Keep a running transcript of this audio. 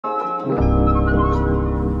What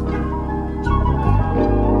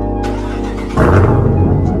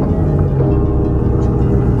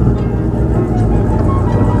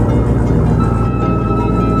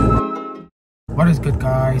is good,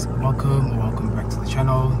 guys? Welcome back to the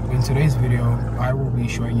channel. In today's video I will be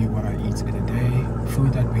showing you what I eat in a day,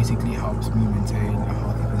 food that basically helps me maintain a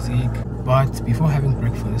healthy physique. But before having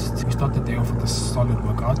breakfast, we start the day off with a solid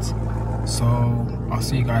workout, so I'll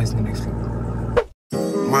see you guys in the next clip.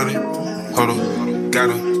 Money, huddle,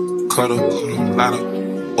 gotta, cuddle, ladder,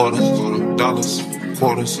 order, dollars,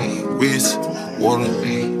 quarters, wrist, water,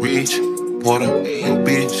 reach, water, your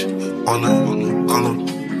bitch, on the,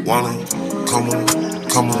 wanna, come on,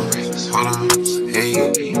 hold on, hey,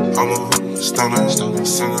 I'm a stunner,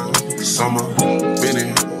 summer,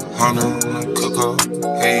 Benny, Hana, cook up,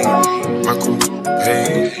 hey, my crew,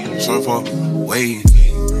 hey, surf up, wait,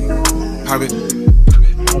 pop it,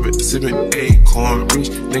 sipping acorn, rich,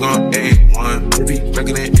 nigga on A1, baby, back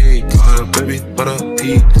in that acorn, baby, butter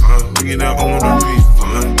pecan, bringing out on the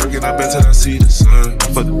refund, breaking out back till I see the sun,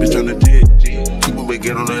 fuck the bitch on the jet, keep a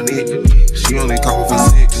get on her neck, she only call for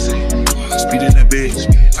 6, speed in the bitch,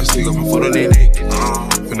 I stick up my foot on their neck,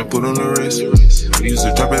 finna put on the wrist, I used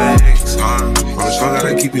to drop it at X, from the strong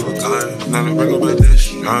gotta keep it a gun, not a regular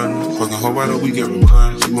pedestrian, fucking whole bottle we get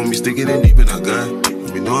remind, she want me stick it in deep in a gun,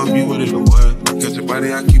 let me know I'm you with it or what. Catch your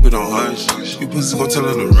body, I keep it on hush. You pussy gon' tell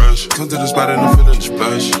her to rush. Come to the spot and I'm feeling the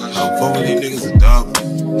splash. I'm fuck with these niggas a dog.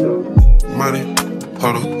 Money,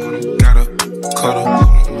 huddle, gotta, cuddle,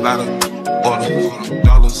 ladder, order,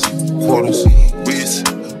 dollars, quarters, wrist,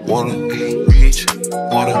 water, reach,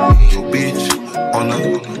 water, your bitch, on the,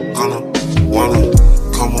 wanna,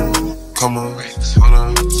 come on, hold on,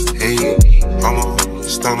 hey, I'm a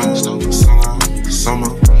stunner,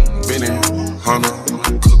 summer, Benny, Hana,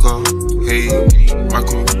 cook up. Hey,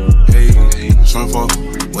 Michael, hey, surf up,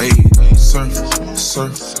 wait,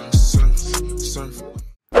 surf.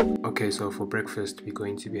 Okay, so for breakfast we're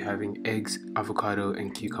going to be having eggs, avocado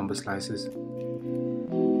and cucumber slices.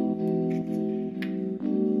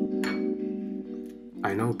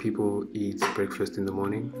 I know people eat breakfast in the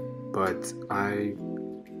morning, but I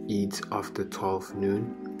eat after 12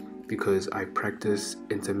 noon because I practice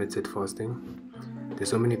intermittent fasting.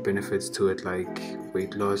 There's so many benefits to it, like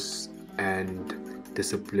weight loss and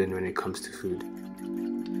discipline when it comes to food.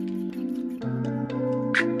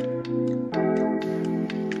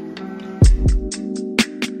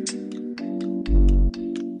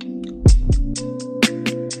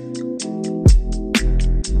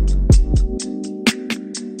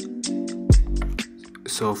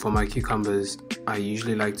 So for my cucumbers, I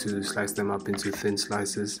usually like to slice them up into thin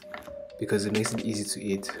slices because it makes it easy to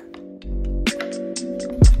eat.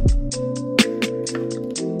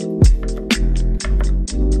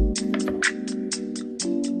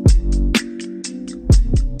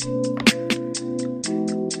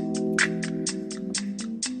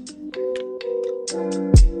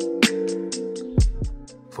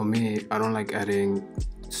 For me, I don't like adding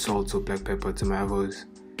salt or black pepper to my avos.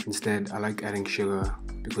 Instead, I like adding sugar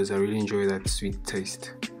because I really enjoy that sweet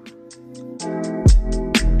taste.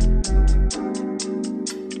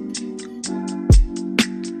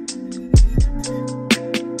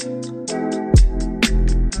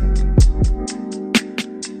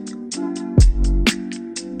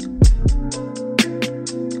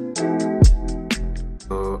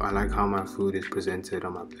 So I like how my food is presented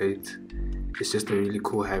on my plate. It's just a really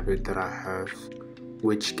cool habit that I have,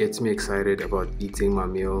 which gets me excited about eating my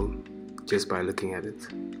meal just by looking at it.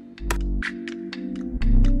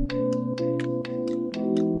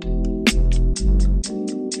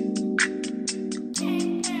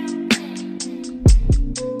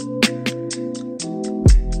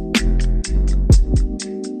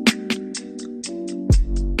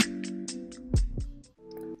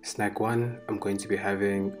 Snack 1, I'm going to be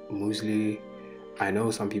having muesli. I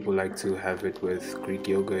know some people like to have it with Greek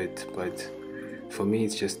yogurt, but for me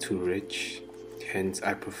it's just too rich, hence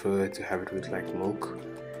I prefer to have it with like milk.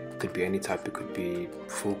 It could be any type, it could be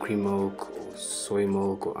full cream milk or soy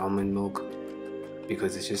milk or almond milk,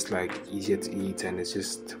 because it's just like easier to eat and it's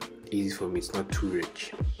just easy for me, it's not too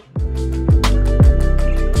rich.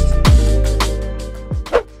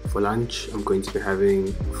 For lunch, I'm going to be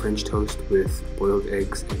having French toast with boiled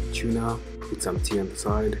eggs and tuna with some tea on the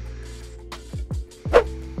side.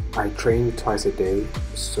 I train twice a day,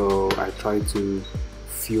 so I try to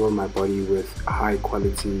fuel my body with high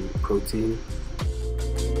quality protein.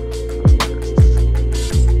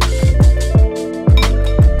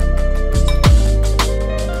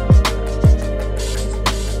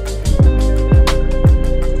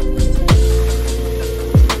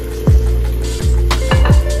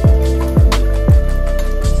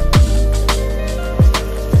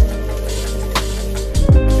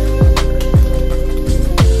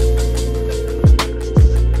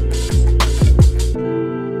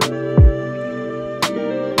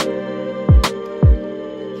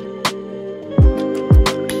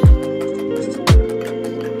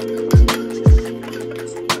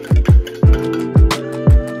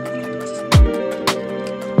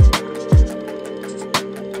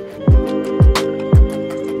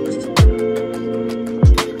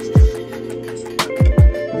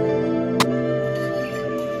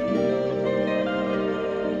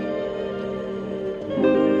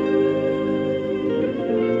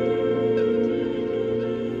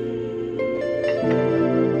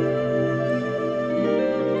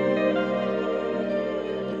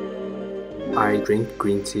 drink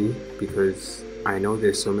green tea because I know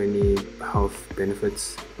there's so many health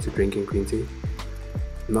benefits to drinking green tea.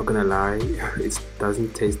 I'm not gonna lie, it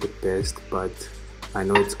doesn't taste the best, but I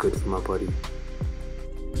know it's good for my body.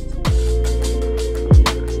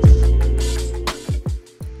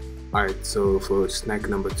 Alright, so for snack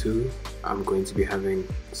number 2, I'm going to be having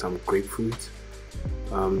some grapefruit.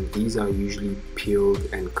 These are usually peeled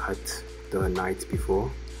and cut the night before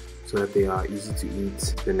so that they are easy to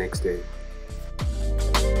eat the next day.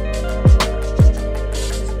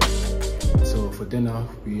 So for dinner,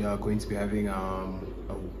 we are going to be having a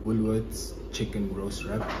Woolworths chicken roast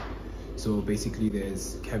wrap. So basically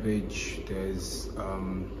there's cabbage, there's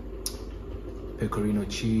pecorino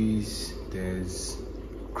cheese, there's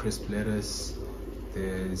crisp lettuce,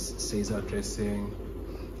 there's Caesar dressing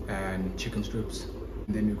and chicken strips.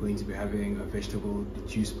 And then we're going to be having a vegetable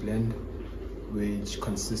juice blend which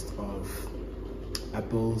consists of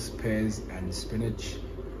apples, pears and spinach.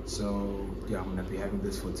 So yeah, I'm gonna be having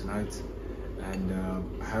this for tonight, and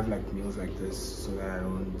I have like meals like this so that I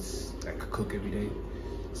don't like cook every day.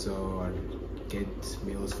 So I get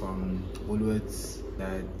meals from Woolworths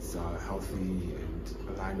that are healthy and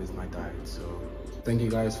aligned with my diet. So thank you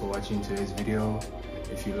guys for watching today's video.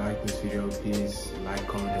 If you like this video, please like,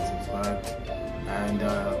 comment and subscribe. And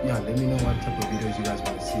yeah, let me know what type of videos you guys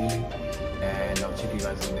want to see, and I'll check you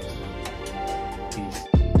guys in the next one. Peace.